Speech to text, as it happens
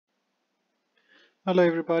Hello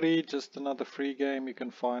everybody, just another free game you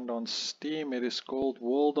can find on Steam. It is called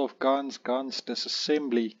World of Guns,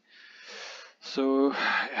 Disassembly. So,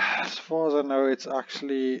 as far as I know, it's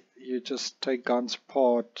actually, you just take guns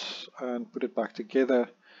apart and put it back together,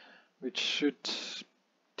 which should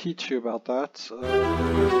teach you about that. I've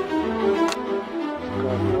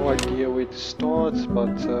got no idea where to start,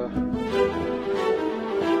 but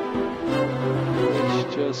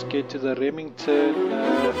let's just get to the Remington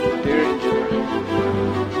Derringer.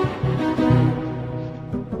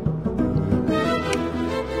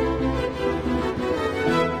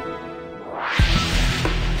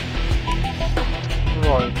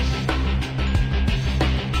 Right.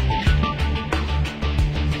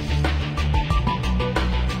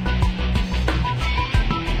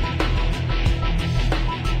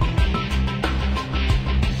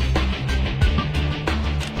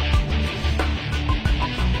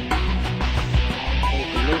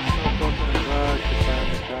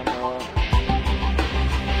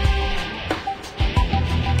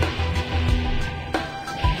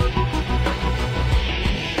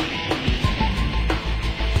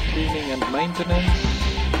 Maintenance,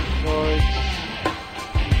 right.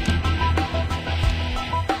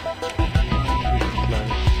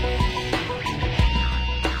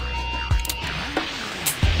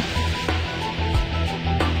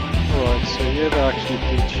 Right, so here they actually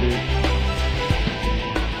teach you.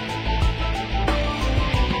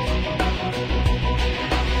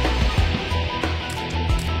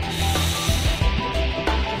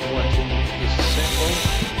 What you need to disassemble.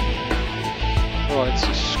 Right,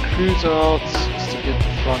 so screws out is to get the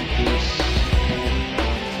front piece and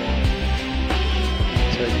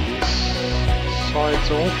take these sides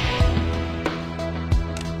off.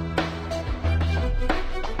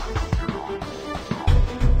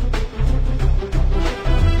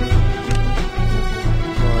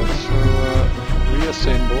 Right, so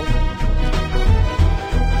reassemble.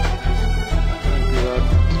 Won't be that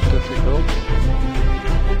difficult.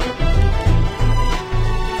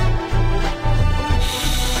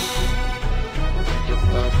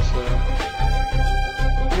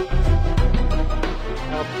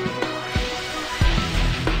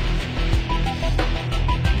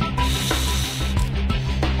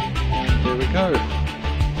 There we go.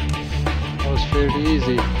 That was fairly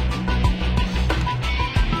easy.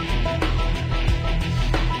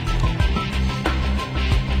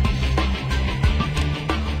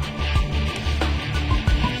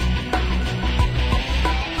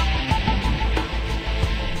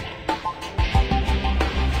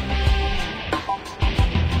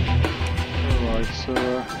 Alright, so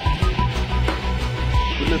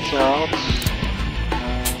bullets out.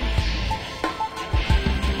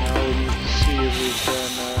 We need to see if we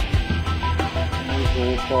can move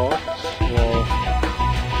all parts, well, the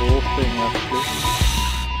whole thing actually.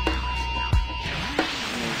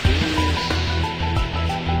 Move these.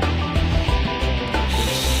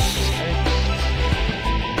 This is next.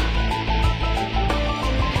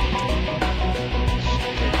 Let's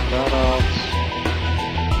take that out.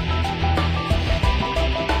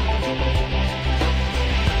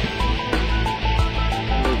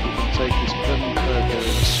 Look, you can take this pin further.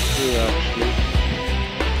 Actually.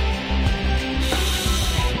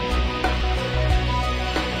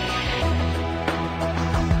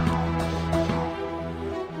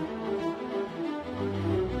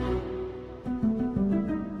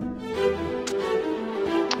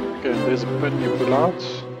 Okay, there's a pin you pull out.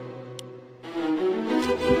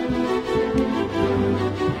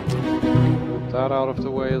 Put that out of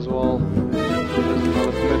the way as well. There's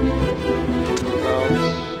another pin you pull out.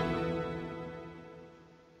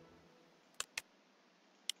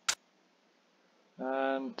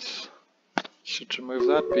 And should remove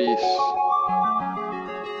that piece.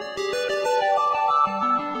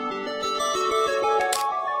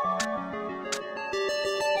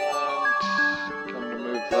 And can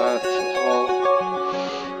remove that as well.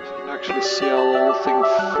 So you can actually see how the whole thing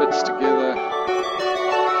fits together.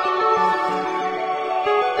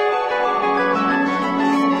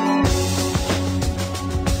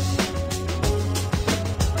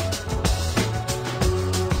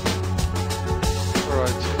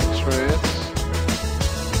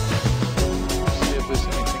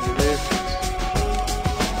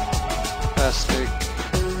 Plastic.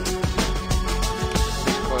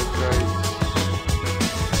 It's quite great.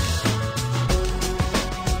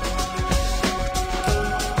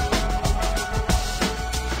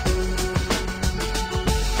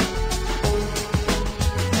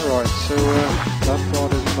 Alright, so that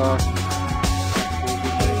part is back. All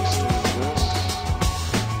the next is this.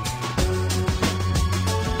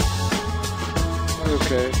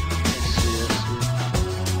 Okay, let's see.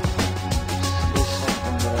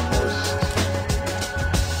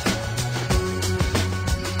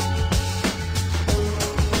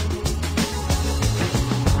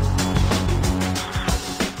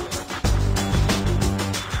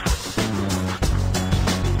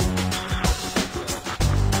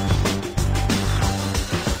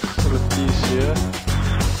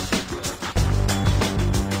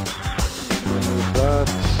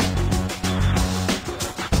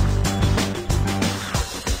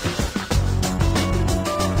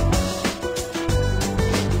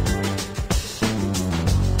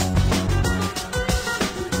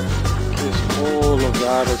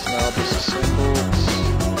 that is now disassembled.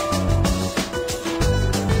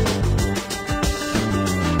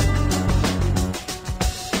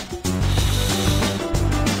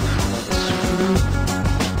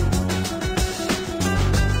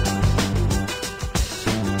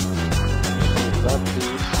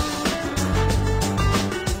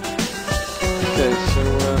 Okay, so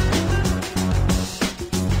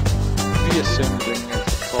reassembling is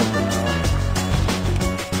the problem now.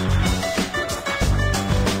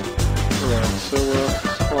 Alright, so as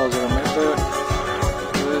far as I remember,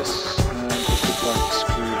 this and just put like the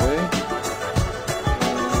screw there.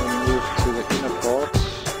 And move to the inner parts.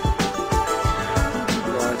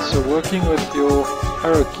 Right, so working with your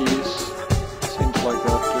arrow keys seems like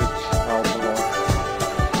that would help a lot.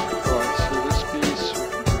 Right, so this piece we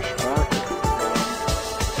can push back.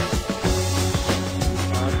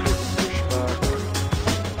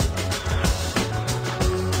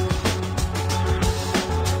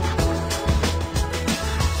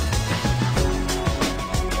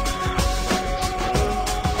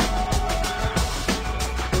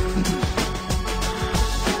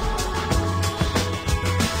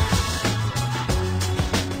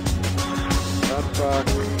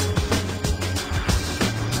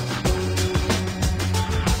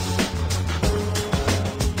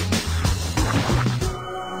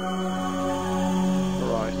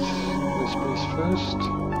 First,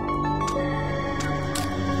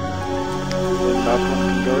 then that one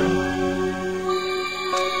can go in.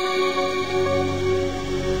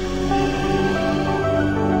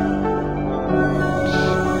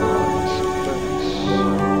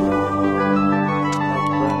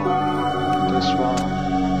 This one.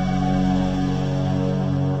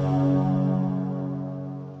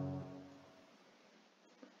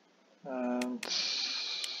 And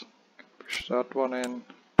push that one in.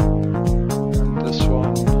 This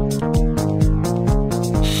one,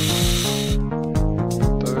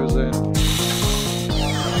 those in.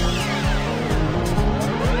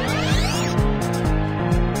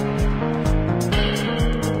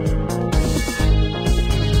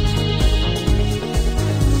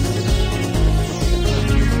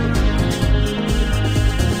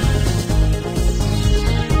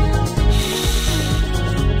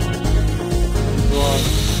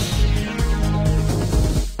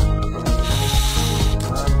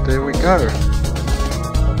 There we go.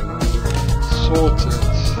 Sorted.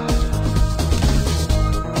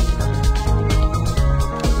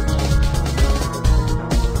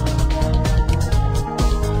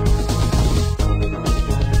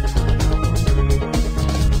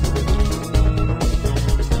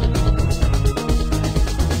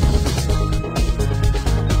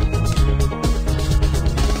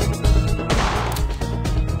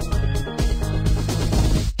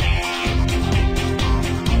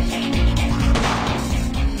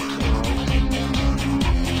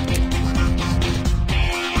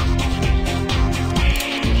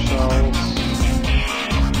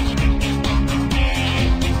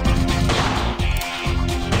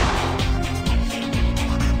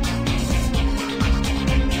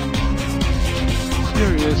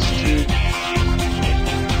 Curious to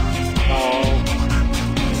how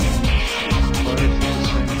both at the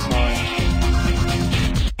same time.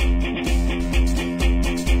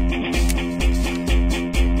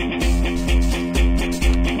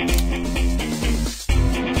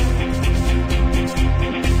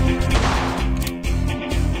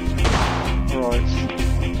 Right,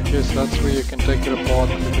 I guess that's where you can take it apart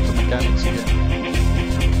and look at the mechanics again.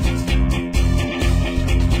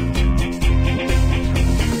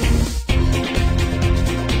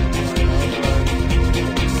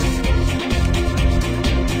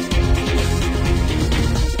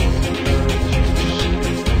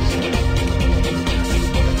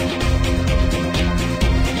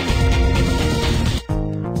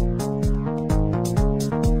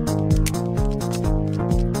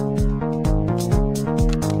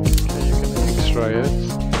 Try it.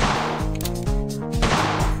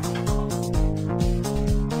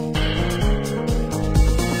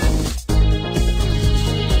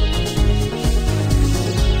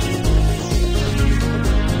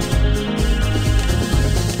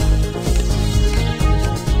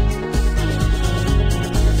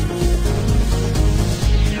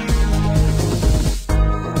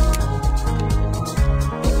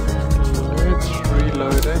 Let's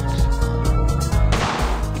reload it.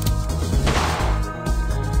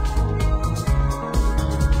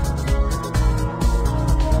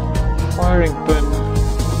 Firing pin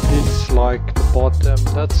is like the bottom,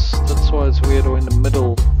 that's why it's weird, or in the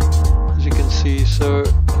middle, as you can see. So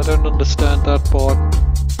I don't understand that part.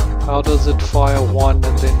 How does it fire one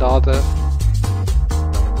and then the other?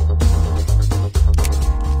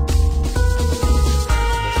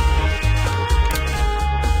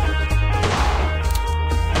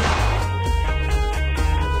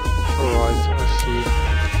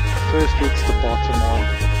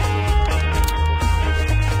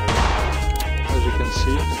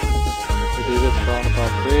 width around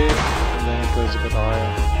about there, and then it goes a bit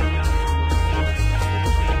higher.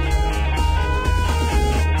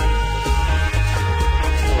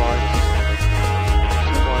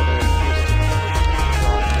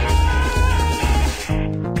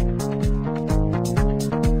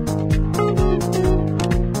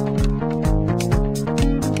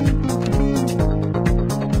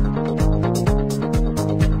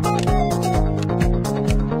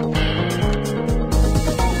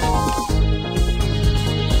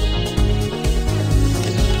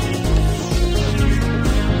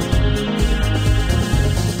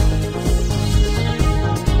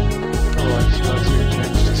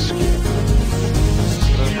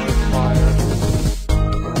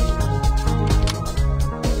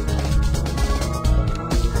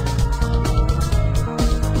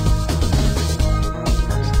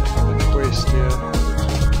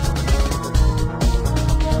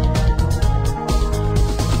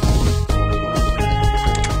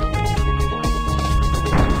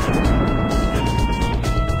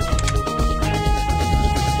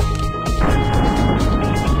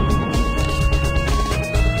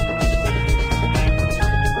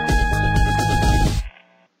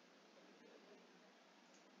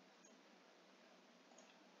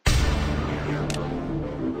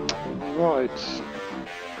 Right.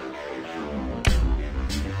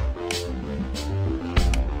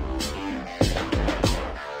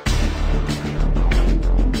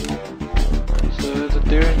 So the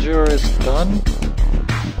Derringer is done.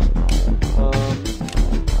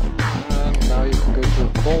 And now you can go to the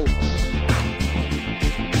vault.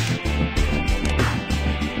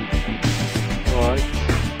 Right.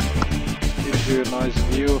 Gives you a nice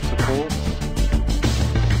view of the vault.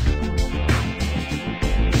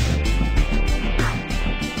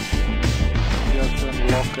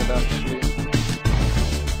 Lock it actually.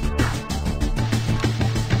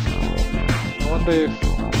 I wonder if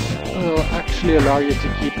it'll actually allow you to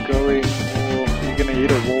keep going, or you're gonna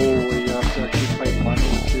hit a wall where you have to actually pay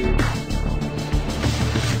money to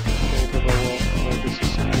take over where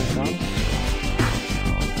disassembly comes.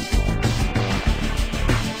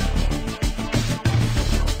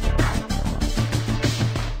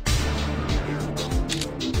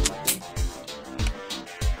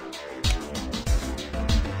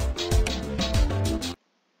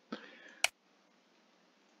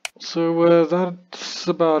 So that's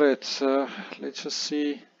about it. Let's just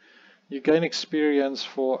see. You gain experience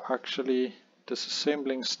for actually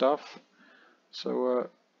disassembling stuff. So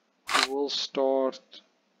we'll start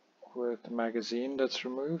with the magazine that's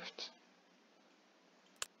removed.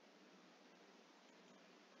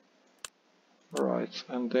 Right,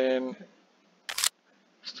 and then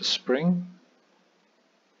it's the spring.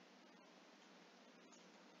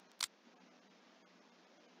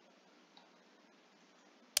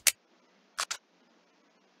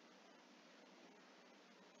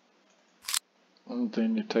 And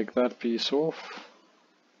then you take that piece off.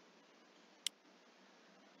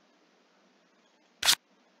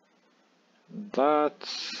 That,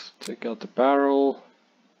 take out the barrel.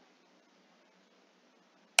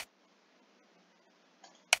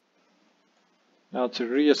 Now to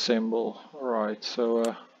reassemble. Alright,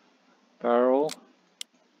 so barrel,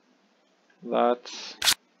 that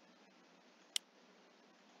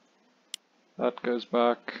goes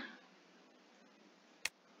back.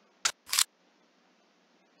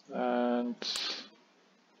 And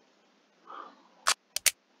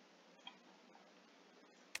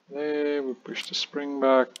there we push the spring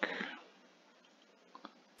back,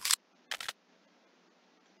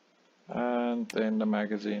 and then the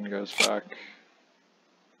magazine goes back.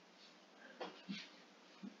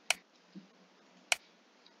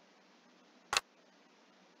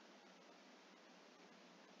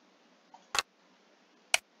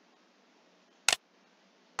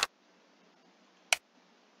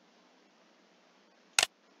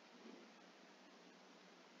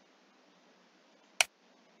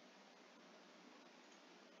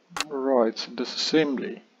 Right, so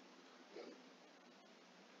disassembly.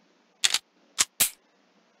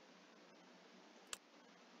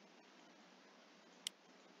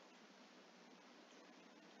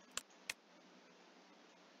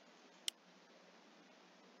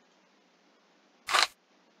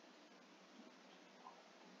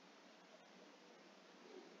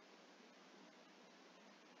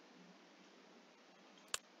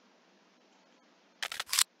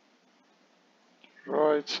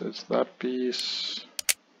 Right, so it's that piece,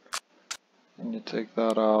 and you take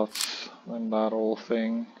that out, and that whole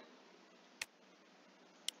thing.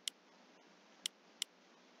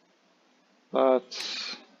 That.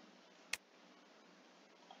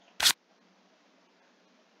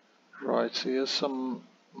 Right, so here's some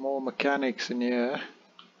more mechanics in here.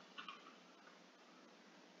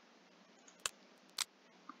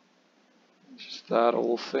 Just that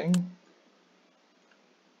whole thing.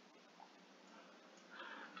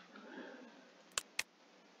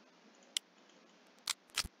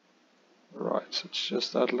 Right, so it's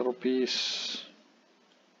just that little piece.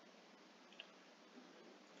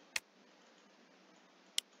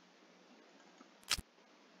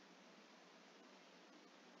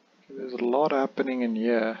 Okay, there's a lot happening in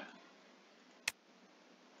here.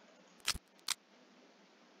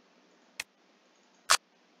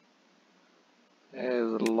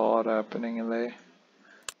 There's a lot happening in there.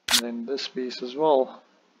 And then this piece as well.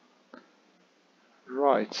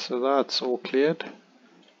 Right, so that's all cleared.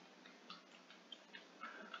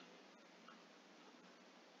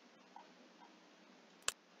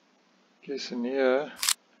 Guess in here,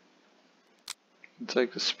 you can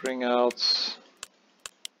take the spring out.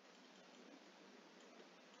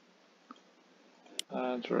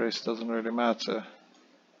 And the rest doesn't really matter.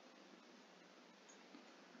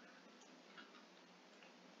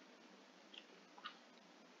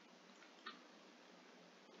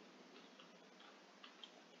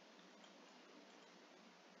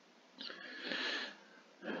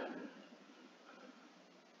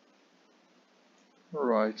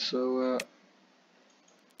 Right, so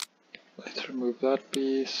let's remove that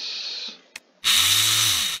piece.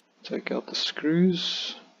 Take out the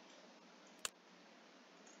screws.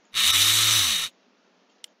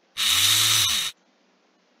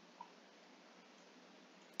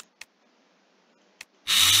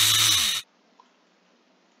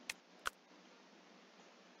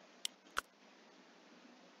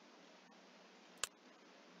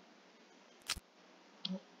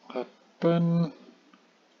 Open.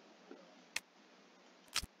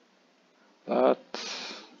 That.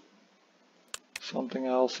 Something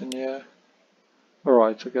else in here.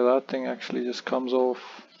 Alright, okay, that thing actually just comes off.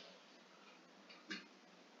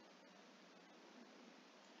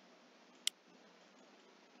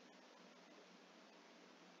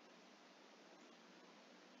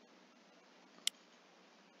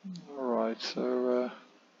 Alright, so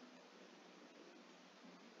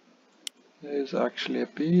there's actually a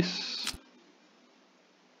piece.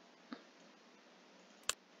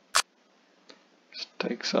 Just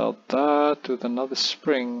takes out that with another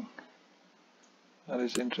spring. That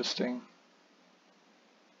is interesting.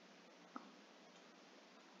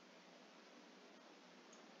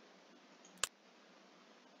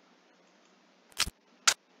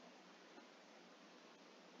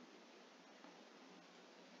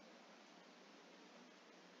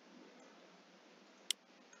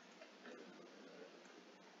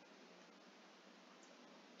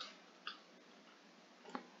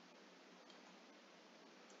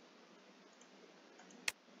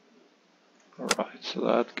 Alright, so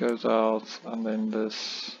that goes out, and then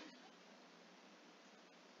this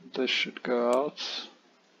should go out.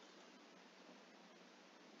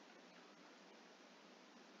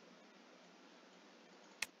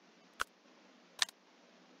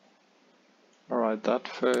 Alright, that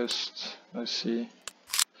first, I see.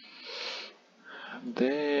 And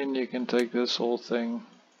then you can take this whole thing.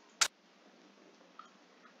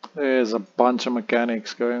 There's a bunch of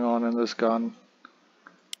mechanics going on in this gun.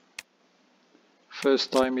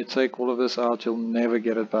 First time you take all of this out, you'll never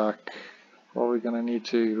get it back. Probably gonna need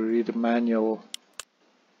to read the manual.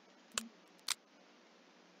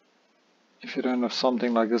 If you don't have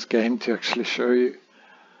something like this game to actually show you.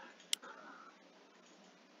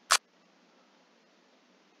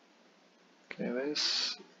 Okay,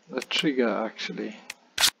 there's the trigger actually.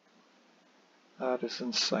 That is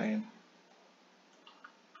insane.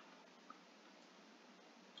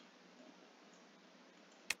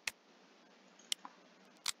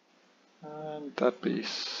 And that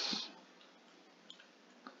piece.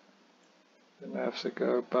 Then I have to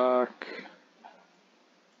go back.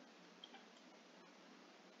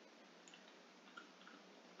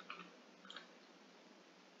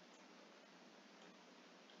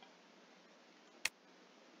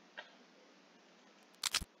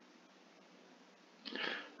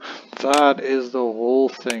 That is the whole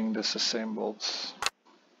thing disassembled.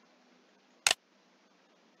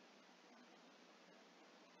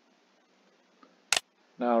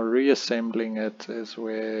 Now reassembling it is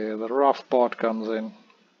where the rough part comes in.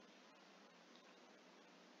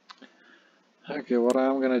 Okay, what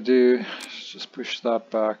I'm gonna do is just push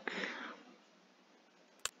that back.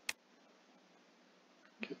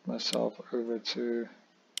 Get myself over to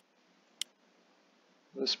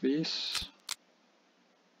this piece.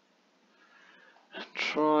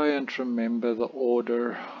 Try and remember the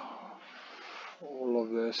order all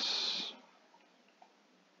of this.